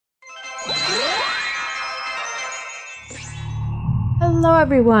Hello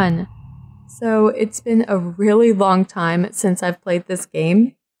everyone! So it's been a really long time since I've played this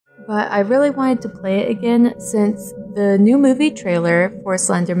game, but I really wanted to play it again since the new movie trailer for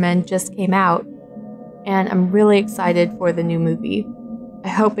Slenderman just came out, and I'm really excited for the new movie. I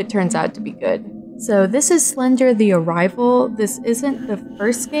hope it turns out to be good. So this is Slender the Arrival. This isn't the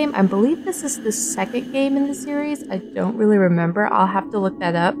first game. I believe this is the second game in the series. I don't really remember. I'll have to look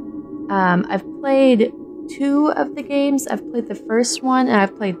that up. I've played 2 of the games. I've played the first one and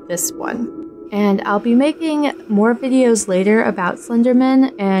I've played this one. And I'll be making more videos later about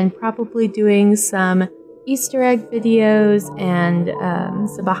Slenderman and probably doing some Easter egg videos and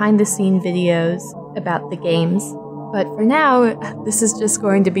some behind the scene videos about the games. But for now, this is just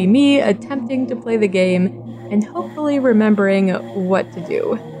going to be me attempting to play the game and hopefully remembering what to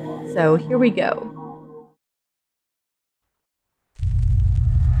do. So here we go.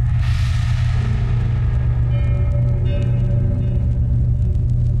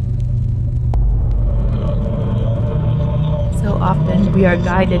 So often we are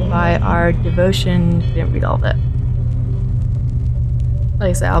guided by our devotion. Didn't read all that. Like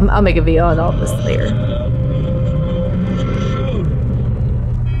I said, I'll make a video on all this later.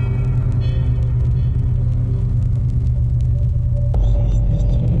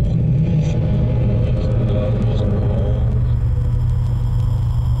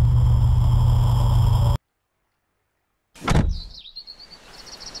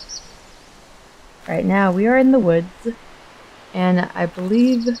 Right now we are in the woods. And I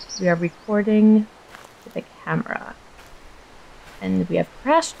believe we are recording with a camera. And we have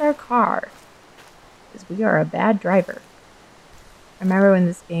crashed our car. Because we are a bad driver. I remember when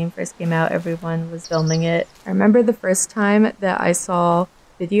this game first came out, everyone was filming it. I remember the first time that I saw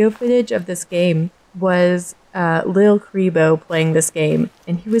video footage of this game was Lil Kribo playing this game.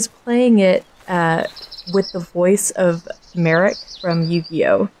 And he was playing it with the voice of Merrick from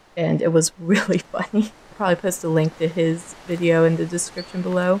Yu-Gi-Oh! And it was really funny. Probably post a link to his video in the description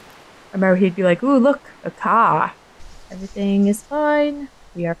below. I remember he'd be like, "Ooh, look, a car. Everything is fine.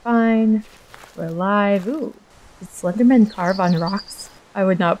 We are fine. We're alive. Ooh, did Slenderman carve on rocks?" I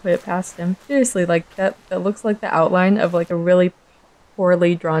would not put it past him. Seriously, like that looks like the outline of like a really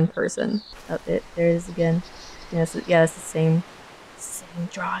poorly drawn person. Oh, there it is again. Yes, yeah, it's the same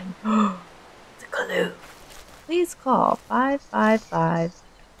drawing. It's a clue. Please call 555-7273.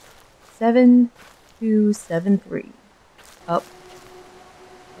 Oh.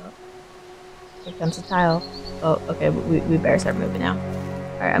 Here comes the tile. Oh, okay, we better start moving now.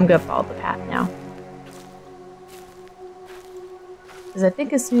 Alright, I'm gonna follow the path now. Because I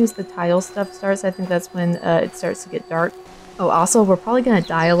think as soon as the tile stuff starts, I think that's when it starts to get dark. Oh, also, we're probably gonna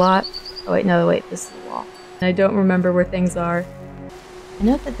die a lot. Oh wait, no, wait, this is the wall. I don't remember where things are. I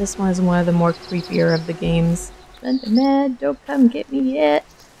know that this one is one of the more creepier of the games. Slenderman, don't come get me yet.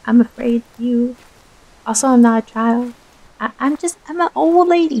 I'm afraid of you. Also, I'm not a child. I'm an old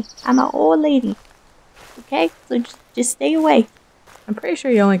lady. I'm an old lady. Okay? So just stay away. I'm pretty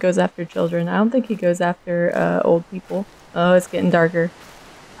sure he only goes after children. I don't think he goes after old people. Oh, it's getting darker.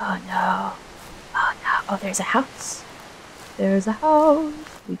 Oh no. Oh no. Oh, there's a house. There's a house.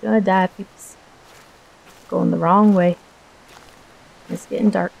 We're gonna die, peeps. Going the wrong way. It's getting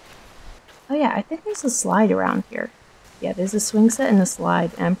dark. Oh yeah, I think there's a slide around here. Yeah, there's a swing set and a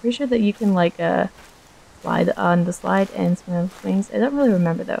slide, and I'm pretty sure that you can like slide on the slide and swing on the swings. I don't really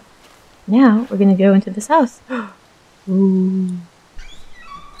remember though. Now we're gonna go into this house. Ooh.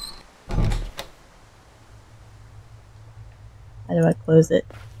 How do I close it?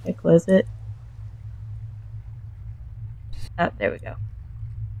 Can I close it? Oh, there we go.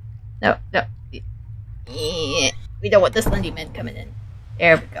 No. We don't want the Slendyman coming in.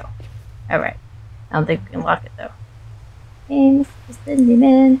 There we go. Alright. I don't think we can lock it though. Hey, Mr.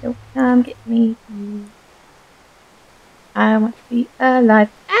 Slendyman, don't come get me. I want to be alive.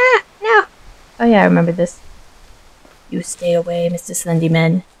 Ah, no! Oh yeah, I remember this. You stay away, Mr.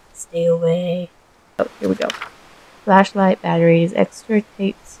 Slendyman. Stay away. Oh, here we go. Flashlight, batteries, extra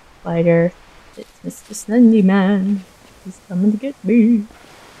tapes, lighter. It's Mr. Slendyman. He's coming to get me.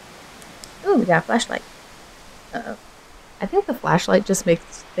 Oh, we got a flashlight. Uh-oh. I think the flashlight just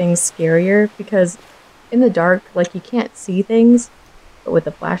makes things scarier because in the dark, like, you can't see things, but with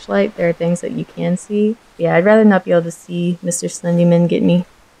the flashlight, there are things that you can see. Yeah, I'd rather not be able to see Mr. Slendyman get me.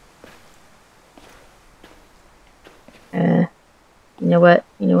 You know what?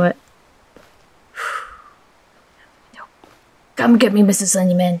 No. Come get me, Mr.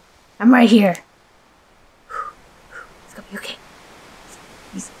 Slendyman. I'm right here. It's gonna be okay.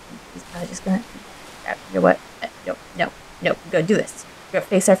 He's just gonna... You know what? No. We're gonna do this. We're gonna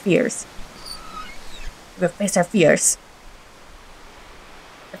face our fears. We're gonna face our fears.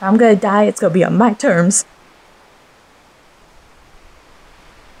 If I'm gonna die, it's gonna be on my terms.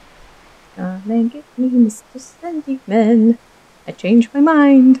 Come and get me, Mr. Slendyman. I changed my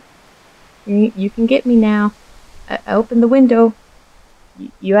mind. You can get me now. I opened the window.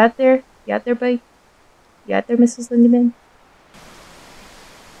 You out there? You out there, buddy? You out there, Mr. Slendyman?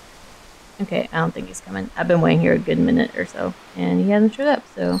 Okay, I don't think he's coming. I've been waiting here a good minute or so, and he hasn't showed up,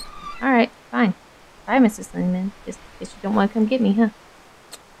 so... Alright, fine. Bye, Mr. Slendyman. Guess you don't want to come get me, huh?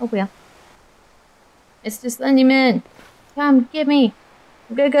 Oh well. Mr. Slendyman! Come, get me!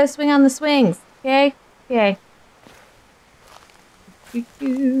 I'm gonna go swing on the swings, okay? Okay.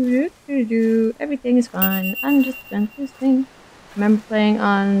 Everything is fine. I'm just going to swing. I remember playing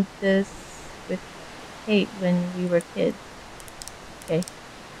on this with Kate when we were kids. Okay,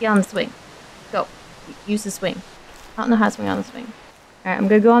 get on the swing. Go. Use the swing. I don't know how to swing on the swing. Alright, I'm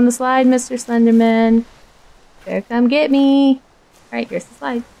gonna go on the slide, Mr. Slenderman. Better come get me. Alright, here's the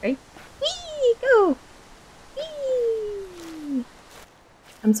slide. Ready? Whee! Go! Whee!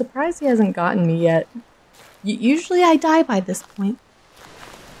 I'm surprised he hasn't gotten me yet. Usually I die by this point.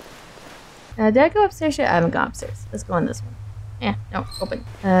 Did I go upstairs yet? I haven't gone upstairs. Let's go on this one. Yeah, no, open.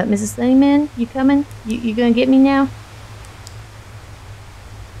 Mrs. Slendyman, you coming? You gonna get me now?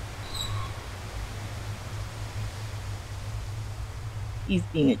 He's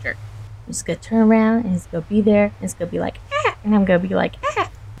being a jerk. I'm just gonna turn around and he's gonna be there and it's gonna be like, ah! And I'm gonna be like,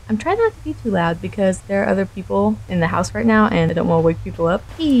 ah! I'm trying not to be too loud because there are other people in the house right now and I don't want to wake people up.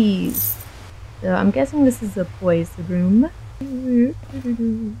 Please. So I'm guessing this is a boys' room.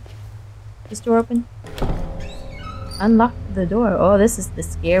 This door open? Unlock the door. Oh, this is the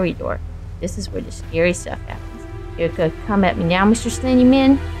scary door. This is where the scary stuff happens. You're gonna come at me now, Mr.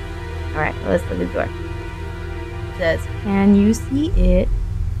 Slendyman. Alright, well, let's look at the door. It says, can you see it?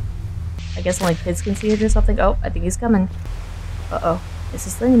 I guess only kids can see it or something. Oh, I think he's coming. Uh-oh.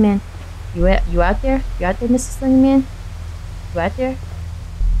 Mrs. Slendyman. You out there? You out there, Mrs. Slendyman? You out there?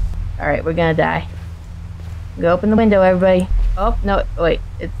 Alright, we're gonna die. Go open the window, everybody. Oh, no, wait.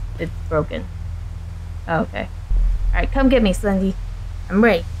 It's broken. Oh, okay. Alright, come get me, Slendy. I'm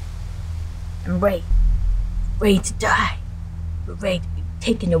ready. I'm ready. Ready to die. We're ready to be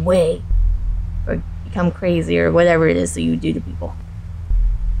taken away. Or become crazy or whatever it is that you do to people.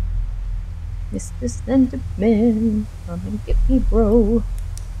 Mr. Slenderman, come and get me, bro.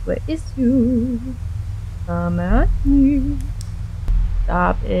 Where is you? Come at me.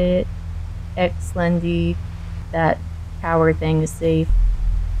 Stop it. Slendy. That tower thing is safe.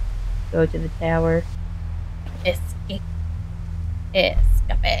 Go to the tower. Escape.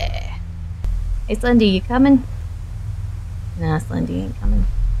 Escape. Hey, Slendy, you coming? Nah, Slendy ain't coming.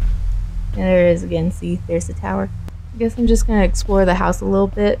 Yeah, there it is again. See, there's the tower. I guess I'm just gonna explore the house a little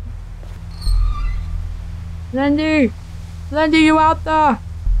bit. Slendy! Slendy, you out there?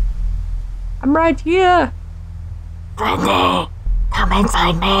 I'm right here! Slendy, come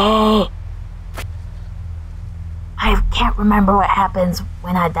inside me! I can't remember what happens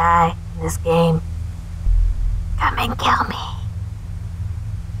when I die in this game. Come and kill me.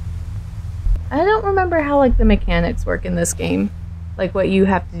 I don't remember how, like, the mechanics work in this game. Like, what you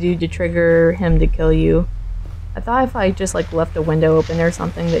have to do to trigger him to kill you. I thought if I just, like, left a window open or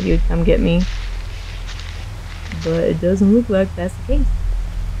something that he would come get me. But it doesn't look like that's the case.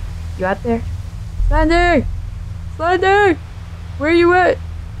 You out there? Slender! Slender! Where you at?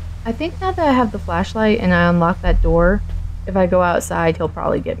 I think now that I have the flashlight and I unlock that door, if I go outside, he'll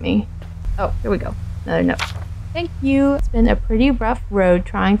probably get me. Oh, here we go. Another note. Thank you. It's been a pretty rough road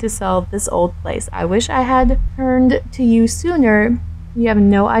trying to sell this old place. I wish I had turned to you sooner. You have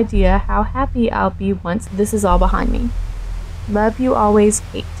no idea how happy I'll be once this is all behind me. Love you always,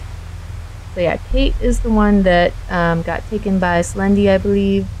 Kate. So yeah, Kate is the one that got taken by Slendy, I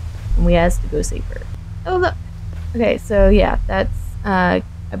believe, and we asked to go save her. Oh, look! Okay, so yeah, that's, I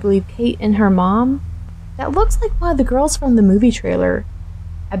believe, Kate and her mom. That looks like one of the girls from the movie trailer.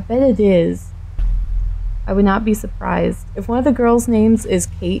 I bet it is. I would not be surprised. If one of the girls' names is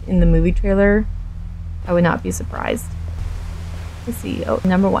Kate in the movie trailer, I would not be surprised. Let's see. Oh,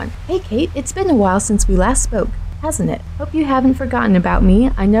 number 1. Hey, Kate, it's been a while since we last spoke, hasn't it? Hope you haven't forgotten about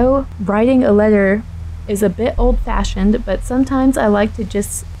me. I know writing a letter is a bit old-fashioned, but sometimes I like to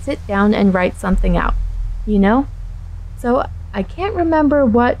just sit down and write something out, you know? So I can't remember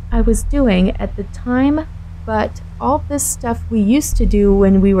what I was doing at the time, but all this stuff we used to do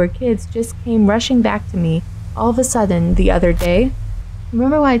when we were kids just came rushing back to me all of a sudden the other day.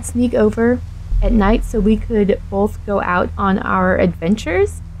 Remember when I'd sneak over at night so we could both go out on our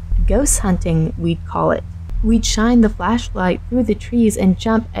adventures? Ghost hunting, we'd call it. We'd shine the flashlight through the trees and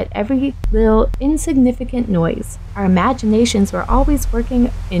jump at every little insignificant noise. Our imaginations were always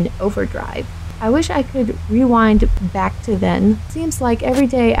working in overdrive. I wish I could rewind back to then. Seems like every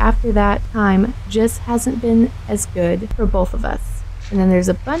day after that time just hasn't been as good for both of us. And then there's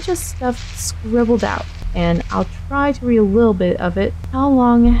a bunch of stuff scribbled out, and I'll try to read a little bit of it. How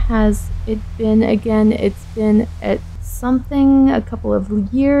long has it been again? It's been at something a couple of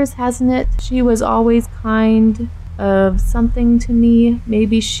years, hasn't it? She was always kind of something to me.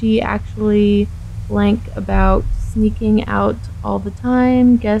 Maybe she actually blank about sneaking out all the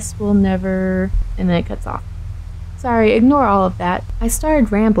time. Guess we'll never... And then it cuts off. Sorry, ignore all of that. I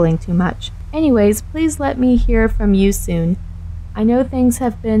started rambling too much. Anyways, please let me hear from you soon. I know things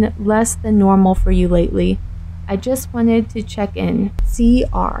have been less than normal for you lately. I just wanted to check in.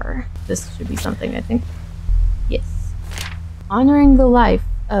 CR. This should be something, I think. Yes. Honoring the life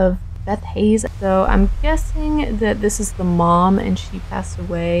of Beth Hayes. So I'm guessing that this is the mom and she passed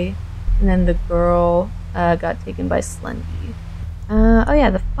away. And then the girl got taken by Slendy. Oh yeah,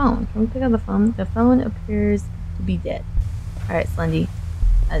 the phone. Can we pick up the phone? The phone appears to be dead. Alright, Slendy.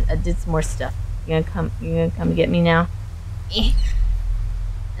 I did some more stuff. You gonna come get me now? I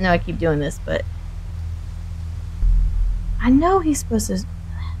know I keep doing this, but I know he's supposed to...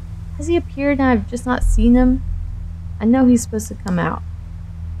 Has he appeared and I've just not seen him? I know he's supposed to come out.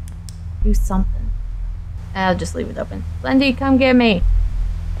 Do something. I'll just leave it open. Slendy, come get me!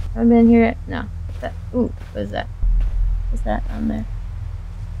 Haven't been here yet? No. That, ooh, what is that? What's that on there?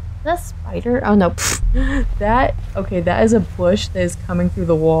 Is that a spider? Oh no. That, okay, that is a bush that is coming through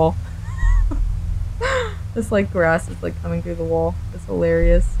the wall. This like grass is like coming through the wall. It's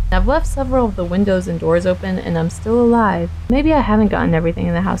hilarious. I've left several of the windows and doors open and I'm still alive. Maybe I haven't gotten everything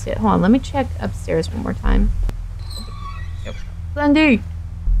in the house yet. Hold on, let me check upstairs one more time. Yep. Slendy!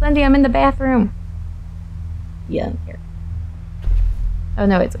 Slendy, I'm in the bathroom. Yeah, I don't care. Oh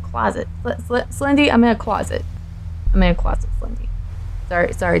no, it's a closet. Slendy, I'm in a closet. I'm in a closet, Slendy.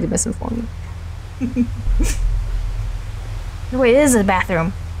 Sorry to misinform you. No, wait, it is a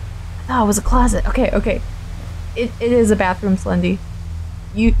bathroom. I thought it was a closet. Okay. It is a bathroom, Slendy.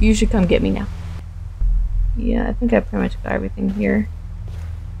 You should come get me now. Yeah, I think I pretty much got everything here.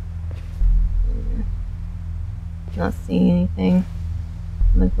 Not seeing anything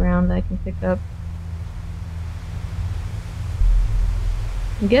on the ground that I can pick up.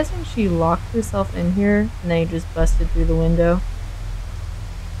 I'm guessing she locked herself in here and then just busted through the window.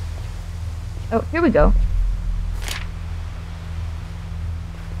 Oh, here we go.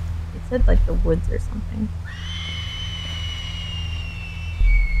 It said like the woods or something.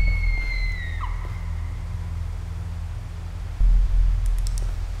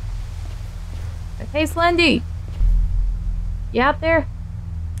 Hey, Slendy! You out there?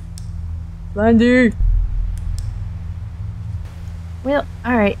 Slendy! Well,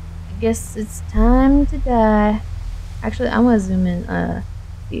 alright. I guess it's time to die. Actually, I want to zoom in,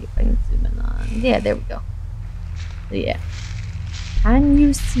 see if I can zoom in on... Yeah, there we go. So yeah. Can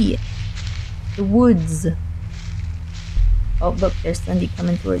you see it? The woods. Oh, look, there's Slendy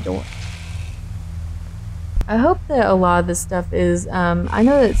coming through a door. I hope that a lot of this stuff is, I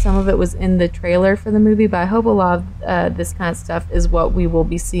know that some of it was in the trailer for the movie, but I hope a lot of this kind of stuff is what we will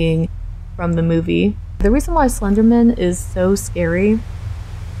be seeing from the movie. The reason why Slenderman is so scary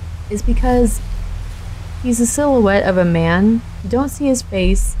is because he's a silhouette of a man. You don't see his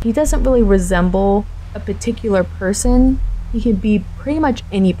face. He doesn't really resemble a particular person. He could be pretty much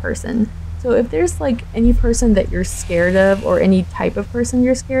any person. So if there's like any person that you're scared of or any type of person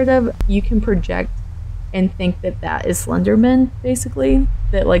you're scared of, you can project and think that that is Slenderman, basically.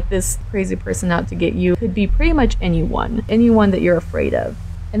 That like this crazy person out to get you could be pretty much anyone that you're afraid of.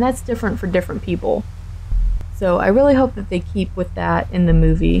 And that's different for different people. So I really hope that they keep with that in the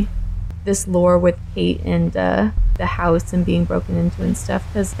movie. This lore with Kate and the house and being broken into and stuff,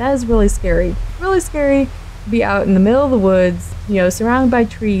 because that is really scary. Really scary to be out in the middle of the woods, you know, surrounded by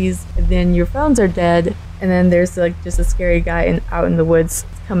trees, and then your phones are dead, and then there's like just a scary guy out in the woods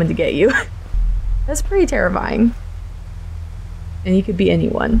coming to get you. That's pretty terrifying. And he could be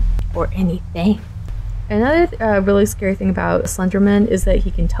anyone. Or anything. Another really scary thing about Slenderman is that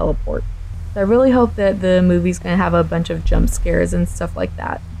he can teleport. So I really hope that the movie's going to have a bunch of jump scares and stuff like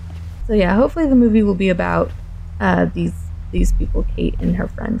that. So yeah, hopefully the movie will be about these people, Kate and her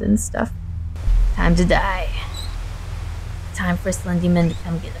friend and stuff. Time to die. Time for Slendyman to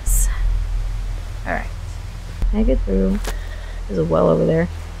come get us. Alright. Can I get through? There's a well over there.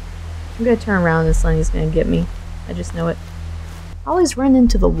 I'm gonna turn around and Slendy's gonna get me. I just know it. I always run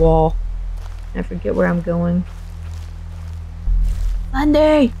into the wall. And I forget where I'm going.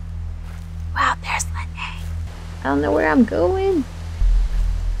 Slendy! Wow, there's Slendy. I don't know where I'm going.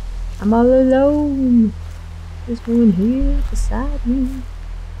 I'm all alone. There's no one here beside me.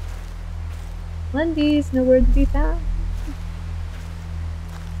 Slendy's nowhere to be found.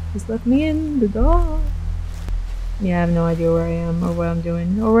 Just left me in the dark. Yeah, I have no idea where I am or what I'm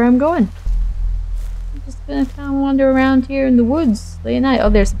doing or where I'm going. I'm just gonna kind of wander around here in the woods late at night. Oh,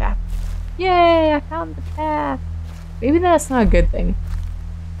 there's the path. Yay, I found the path. Maybe that's not a good thing.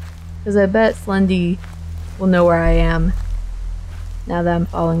 Because I bet Slendy will know where I am now that I'm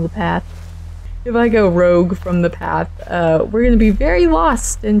following the path. If I go rogue from the path, we're gonna be very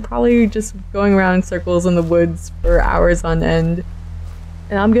lost and probably just going around in circles in the woods for hours on end.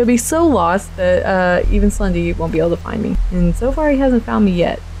 And I'm gonna be so lost that even Slendy won't be able to find me. And so far he hasn't found me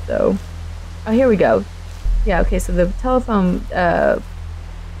yet, so... Oh, here we go. Yeah, okay, so the telephone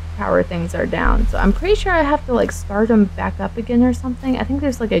power things are down. So I'm pretty sure I have to like start them back up again or something. I think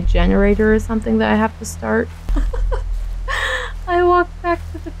there's like a generator or something that I have to start. I walked back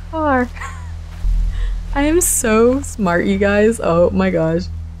to the car. I am so smart, you guys. Oh my gosh.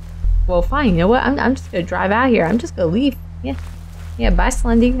 Well, fine. You know what? I'm just gonna drive out here. I'm just gonna leave. Yeah. Yeah, bye,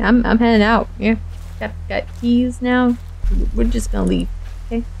 Slendy. I'm heading out. Yeah. Got keys now. We're just gonna leave.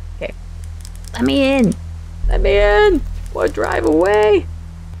 Okay? Okay. Let me in. Let me in. Or drive away.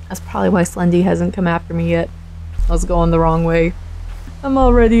 That's probably why Slendy hasn't come after me yet. I was going the wrong way. I'm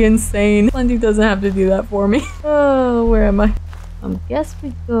already insane. Slendy doesn't have to do that for me. Oh, where am I? Guess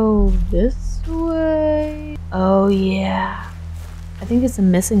we go this way. Oh, yeah. I think it's a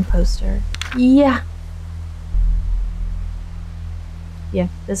missing poster. Yeah. Yeah,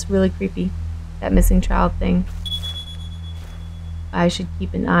 that's really creepy. That missing child thing. I should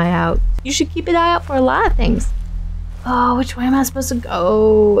keep an eye out. You should keep an eye out for a lot of things. Oh, which way am I supposed to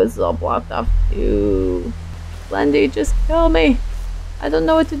go? It's all blocked off too. Slendy, just kill me. I don't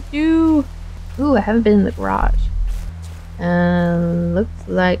know what to do. Ooh, I haven't been in the garage. Looks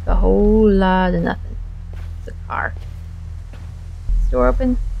like a whole lot of nothing. It's a car. Is the door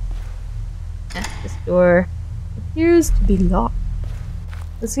open? This door appears to be locked.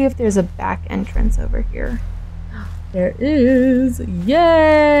 Let's see if there's a back entrance over here. There is!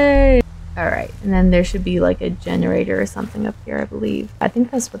 Yay! Alright, and then there should be like a generator or something up here, I believe. I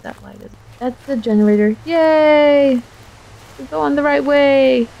think that's what that light is. That's the generator. Yay! We're going the right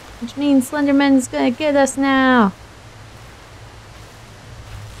way! Which means Slenderman is gonna get us now!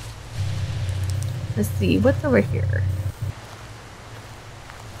 Let's see, what's over here?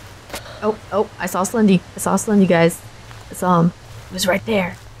 Oh, I saw Slendy. I saw Slendy, guys. I saw him. He was right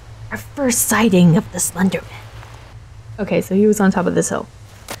there. Our first sighting of the Slenderman. Okay, so he was on top of this hill.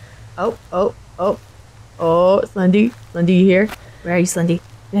 Oh, Slendy. Slendy, you here? Where are you, Slendy? You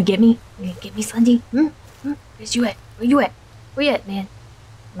gonna get me? You gonna get me, Slendy? Where's you at? Where you at? Where you at, man?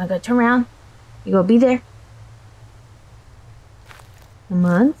 Am I gonna turn around? You gonna be there? Come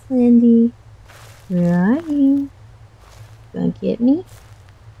on, Slendy. Where are you? Gonna get me?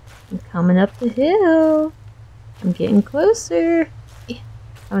 I'm coming up the hill. I'm getting closer. I'm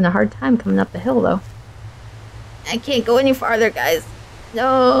having a hard time coming up the hill, though. I can't go any farther, guys.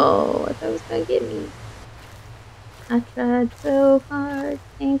 No, I thought it was gonna get me. I tried so hard,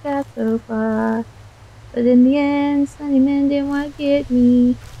 ain't got so far. But in the end, Slendyman didn't want to get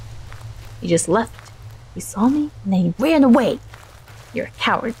me. He just left. He saw me, and then he ran away. You're a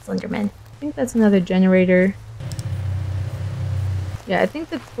coward, Slenderman. I think that's another generator. Yeah, I think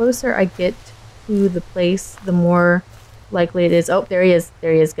the closer I get to the place, the more likely it is. Oh, there he is.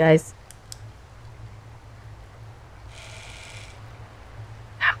 There he is, guys.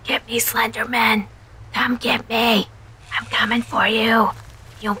 Come get me, Slenderman. Come get me. I'm coming for you.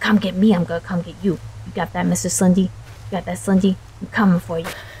 If you don't come get me, I'm gonna come get you. You got that, Mr. Slendy? You got that, Slendy? I'm coming for you.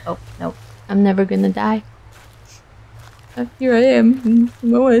 Oh, no. I'm never gonna die. Here I am.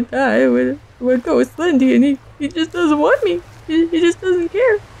 I wanna die. I wanna go with Slendy, and he just doesn't want me. He just doesn't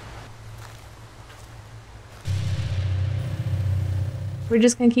care. We're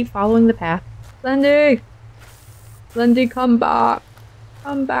just gonna keep following the path. Slendy! Slendy, come back.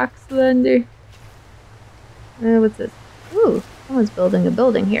 Come back, Slendy. What's this? Ooh, someone's building a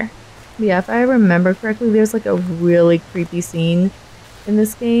building here. Yeah, if I remember correctly, there's like a really creepy scene in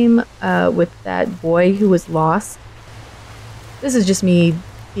this game with that boy who was lost. This is just me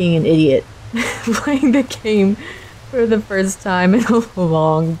being an idiot playing the game for the first time in a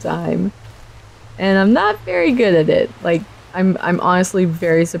long time. And I'm not very good at it. Like, I'm honestly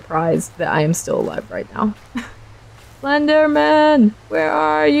very surprised that I am still alive right now. Slenderman, where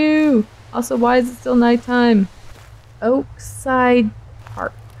are you? Also, why is it still nighttime? Oakside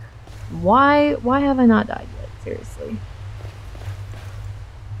Park. Why have I not died yet? Seriously.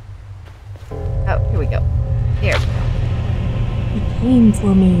 Oh, here we go. There. He came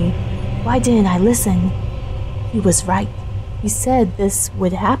for me. Why didn't I listen? He was right. He said this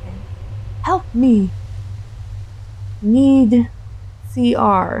would happen. Help me. Need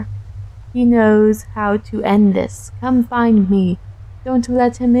CR. He knows how to end this. Come find me. Don't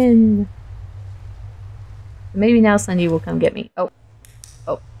let him in. Maybe now Slendy will come get me. Oh.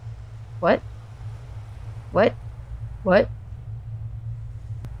 Oh. What? What? What?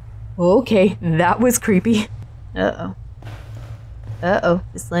 Okay, that was creepy. Uh-oh. Uh-oh.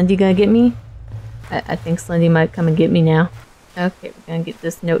 Is Slendy gonna get me? I think Slendy might come and get me now. Okay, we're gonna get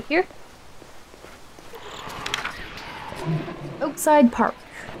this note here. Oakside Park.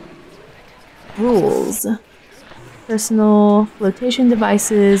 Rules. Personal flotation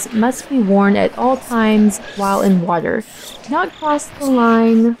devices must be worn at all times while in water. Do not cross the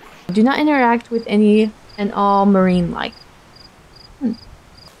line. Do not interact with any and all marine life.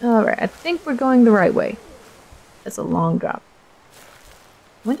 Alright, I think we're going the right way. That's a long drop.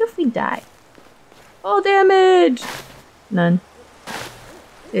 Wonder if we die. Fall damage! None.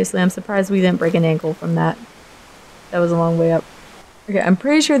 Seriously, I'm surprised we didn't break an ankle from that. That was a long way up. Okay, I'm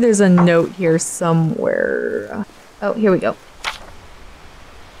pretty sure there's a note here somewhere. Oh, here we go.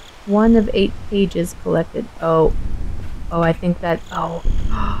 1 of 8 pages collected. Oh. Oh, I think that... Oh.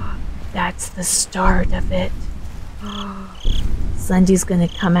 That's the start of it. Slendy's gonna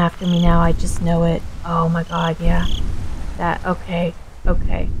come after me now, I just know it. Oh my god, yeah. That... Okay.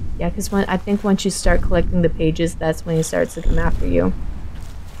 Okay. Yeah, because I think once you start collecting the pages, that's when he starts to come after you.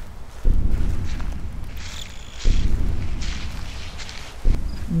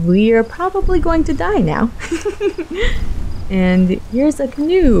 We are probably going to die now. And here's a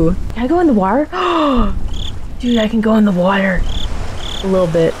canoe. Can I go in the water? Dude, I can go in the water. A little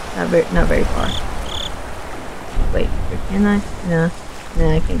bit. Not very far. Wait, can I? No. No,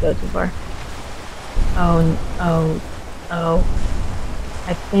 I can't go too far. Oh.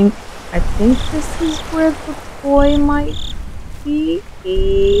 I think this is where the boy might be.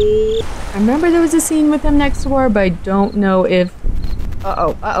 I remember there was a scene with him next door, but I don't know if...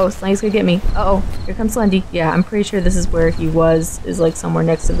 Uh-oh, Slendy's gonna get me. Uh-oh, here comes Slendy. Yeah, I'm pretty sure this is where he was, is like somewhere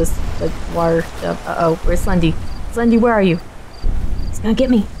next to this, like, water stuff. Uh-oh, where's Slendy? Slendy, where are you? He's gonna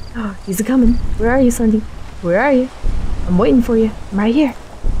get me. Oh, he's a-coming. Where are you, Slendy? Where are you? I'm waiting for you. I'm right here.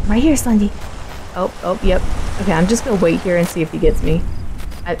 I'm right here, Slendy. Oh, yep. Okay, I'm just gonna wait here and see if he gets me.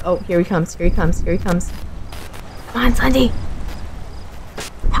 Oh, here he comes, here he comes, here he comes. Come on, Slendy.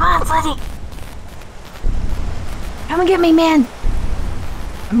 Come on, Slendy. Come and get me, man.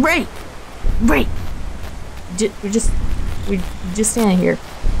 I'm ready. Ready. We're just standing here.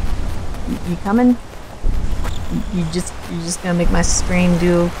 You coming? You just gonna make my screen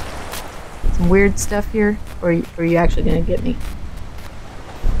do some weird stuff here, or are you actually gonna get me?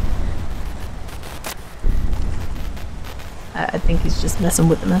 I think he's just messing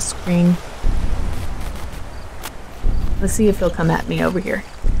with my screen. Let's see if he'll come at me over here.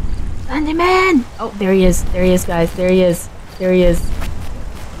 Slenderman! Oh, there he is. There he is, guys. There he is. There he is.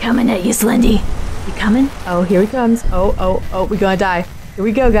 Coming at you, Slendy. You coming? Oh, here he comes. Oh, we're gonna die. Here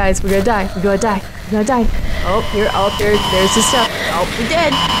we go, guys. We're gonna die. We're gonna die. We're gonna die. Oh, there's the stuff. Oh, we're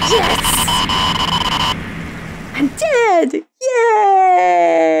dead. Yes! I'm dead!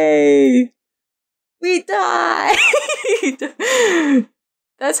 Yay! We died!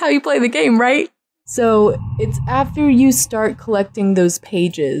 That's how you play the game, right? So it's after you start collecting those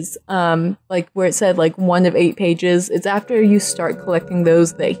pages, like where it said like 1 of 8 pages, it's after you start collecting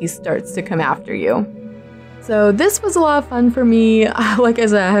those that he starts to come after you. So this was a lot of fun for me. Like I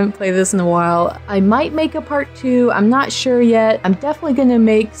said, I haven't played this in a while. I might make a part 2, I'm not sure yet. I'm definitely gonna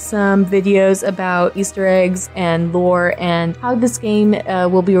make some videos about Easter eggs and lore and how this game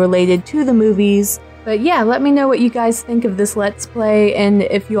will be related to the movies. But yeah, let me know what you guys think of this Let's Play, and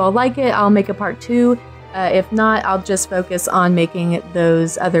if you all like it, I'll make a part 2. If not, I'll just focus on making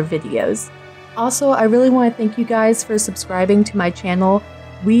those other videos. Also, I really want to thank you guys for subscribing to my channel.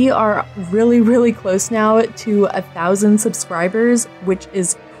 We are really close now to 1,000 subscribers, which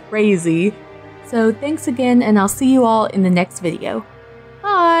is crazy. So thanks again, and I'll see you all in the next video.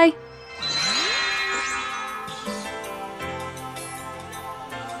 Bye!